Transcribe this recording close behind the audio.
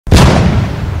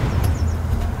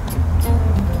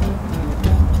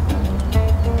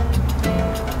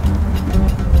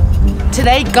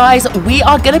Today, guys, we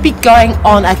are going to be going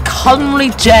on a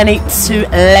culinary journey to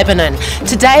Lebanon.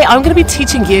 Today, I'm going to be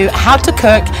teaching you how to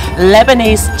cook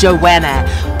Lebanese Jawaneh,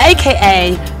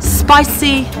 aka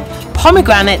spicy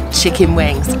pomegranate chicken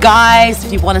wings. Guys,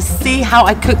 if you want to see how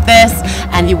I cook this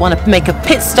and you want to make a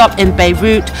pit stop in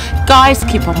Beirut, guys,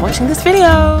 keep on watching this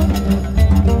video.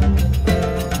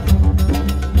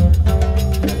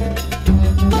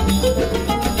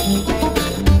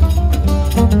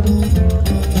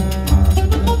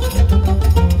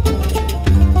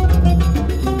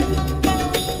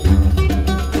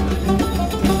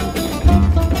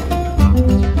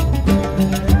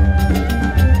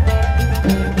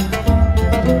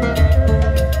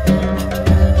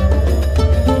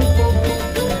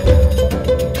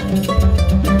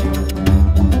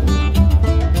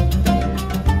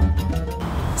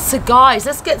 So guys,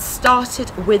 let's get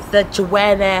started with the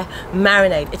Jwenih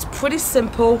marinade. It's pretty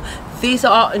simple. These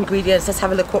are our ingredients. Let's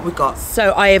have a look what we got.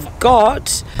 So I have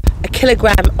got a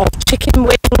kilogram of chicken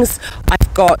wings.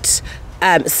 I've got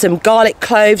some garlic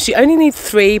cloves. You only need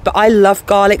 3, but I love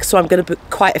garlic, so I'm going to put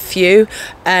quite a few.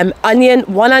 Onion,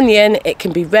 1 onion. It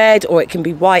can be red or it can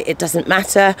be white. It doesn't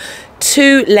matter.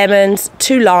 2 lemons,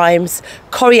 2 limes,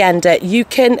 coriander. You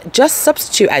can just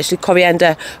substitute actually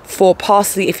coriander for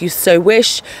parsley if you so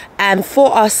wish. And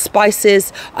for our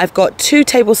spices, I've got 2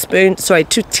 teaspoons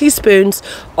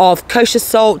of kosher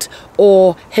salt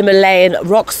or Himalayan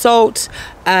rock salt,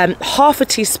 half a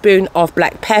teaspoon of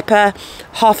black pepper,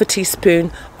 half a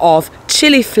teaspoon of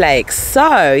chili flakes.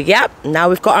 So, yep, now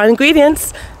we've got our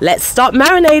ingredients. Let's start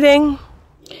marinating.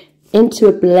 Into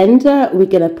a blender, we're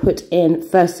going to put in,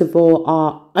 first of all,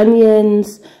 our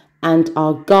onions and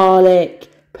our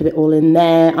garlic. Put it all in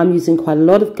there. I'm using quite a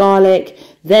lot of garlic.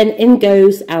 Then in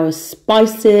goes our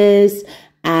spices,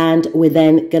 and we're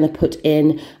then going to put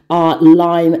in our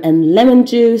lime and lemon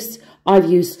juice. I've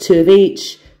used 2 of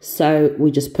each, so we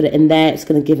just put it in there. It's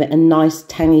going to give it a nice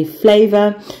tangy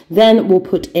flavour. Then we'll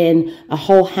put in a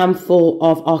whole handful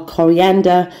of our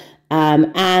coriander.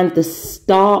 And the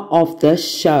star of the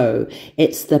show,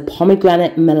 it's the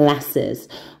pomegranate molasses.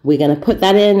 We're going to put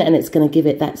that in, and it's going to give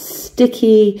it that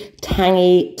sticky,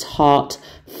 tangy, tart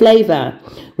flavour.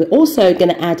 We're also going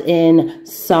to add in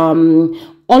some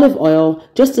olive oil,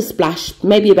 just a splash,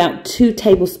 maybe about 2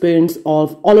 tablespoons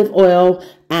of olive oil,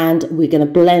 and we're going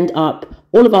to blend up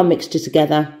all of our mixture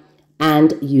together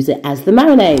and use it as the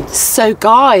marinade. So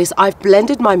guys, I've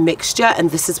blended my mixture, and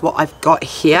this is what I've got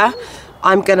here.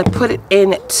 I'm going to put it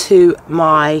into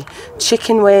my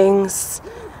chicken wings,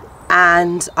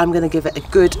 and I'm going to give it a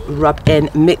good rub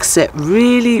in, mix it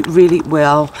really, really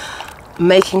well,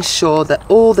 making sure that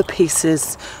all the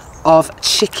pieces of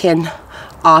chicken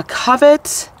are covered.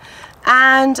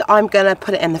 And I'm going to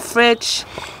put it in the fridge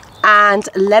and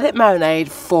let it marinate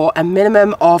for a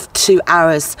minimum of 2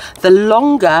 hours. The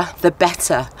longer, the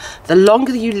better. The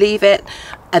longer you leave it,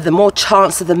 the more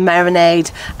chance of the marinade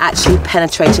actually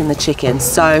penetrating the chicken.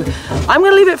 So I'm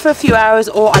going to leave it for a few hours,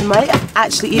 or I might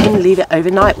actually even leave it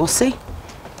overnight. We'll see.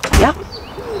 Yeah.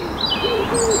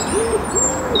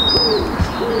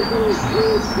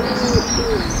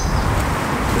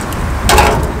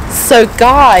 So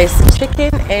guys, the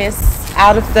chicken is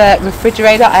out of the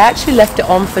refrigerator. I actually left it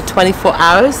on for 24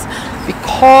 hours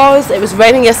because it was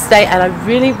raining yesterday and I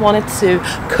really wanted to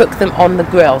cook them on the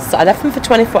grill. So I left them for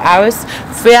 24 hours.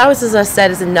 3 hours, as I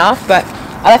said, is enough, but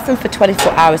I left them for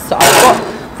 24 hours. So I've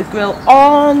got the grill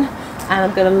on, and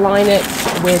I'm going to line it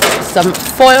with some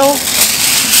foil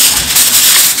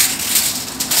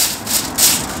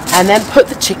and then put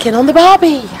the chicken on the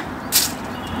barbie.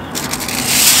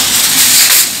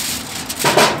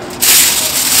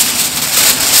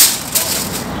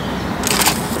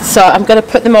 So I'm going to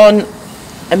put them on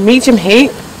a medium heat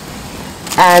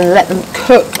and let them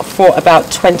cook for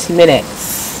about 20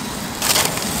 minutes.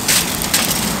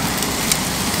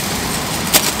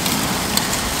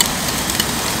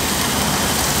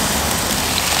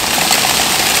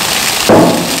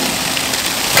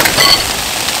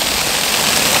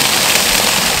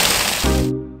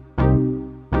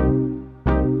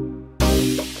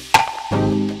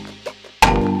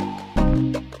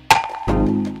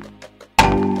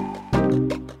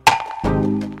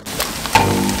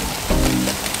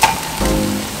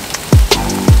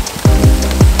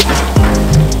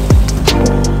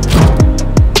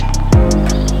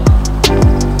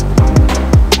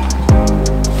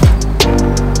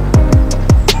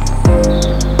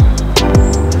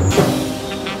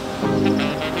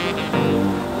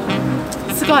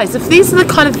 guys, if these are the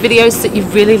kind of videos that you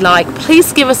really like,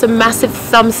 please give us a massive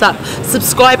thumbs up,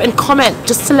 subscribe and comment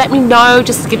just to let me know,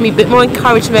 just to give me a bit more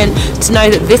encouragement to know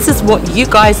that this is what you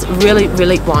guys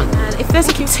really want. And if there's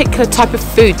a particular type of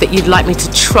food that you'd like me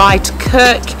to try to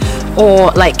cook,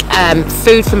 or like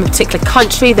food from a particular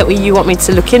country that you want me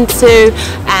to look into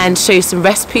and show you some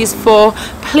recipes for,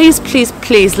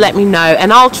 please let me know,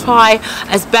 and I'll try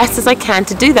as best as I can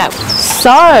to do that.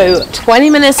 So 20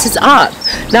 minutes is up.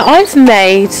 Now I've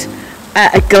made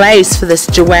a glaze for this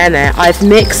Jwenih. I've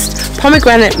mixed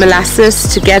pomegranate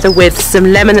molasses together with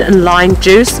some lemon and lime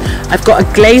juice. I've got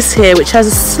a glaze here which has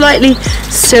a slightly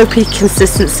soapy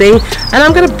consistency, and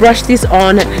I'm going to brush these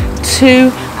on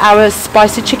to our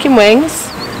spicy chicken wings,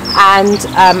 and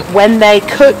when they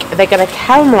cook they're going to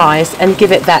caramelize and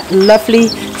give it that lovely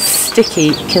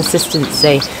sticky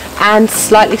consistency and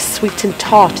slightly sweet and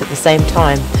tart at the same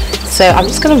time. So I'm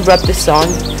just going to rub this on,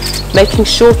 making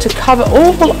sure to cover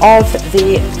all of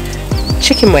the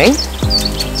chicken wing,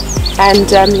 and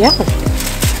yeah,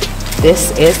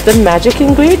 this is the magic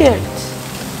ingredient.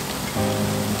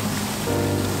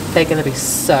 They're going to be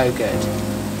so good.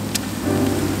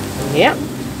 Yeah.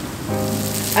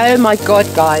 Oh my god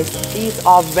guys, these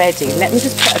are ready. Let me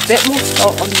just put a bit more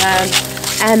salt on them,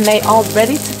 and they are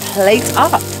ready to plate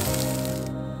up.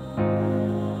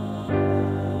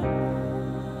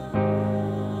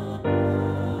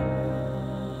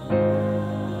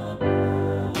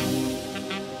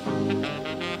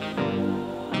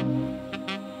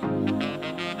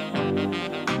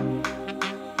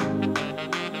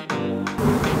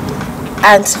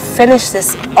 And to finish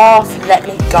this off, let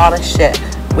me garnish it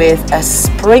with a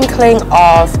sprinkling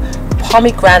of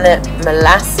pomegranate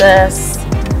molasses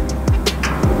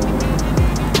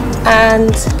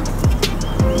and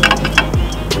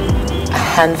a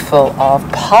handful of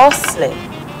parsley.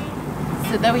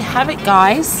 So there we have it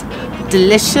guys,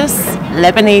 delicious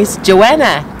Lebanese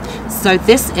Jawaneh. So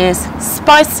this is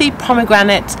spicy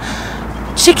pomegranate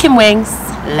chicken wings,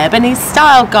 Lebanese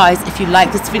style guys. If you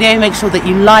like this video, make sure that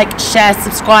you like, share,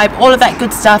 subscribe, all of that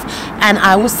good stuff, and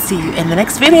I will see you in the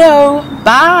next video.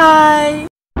 Bye.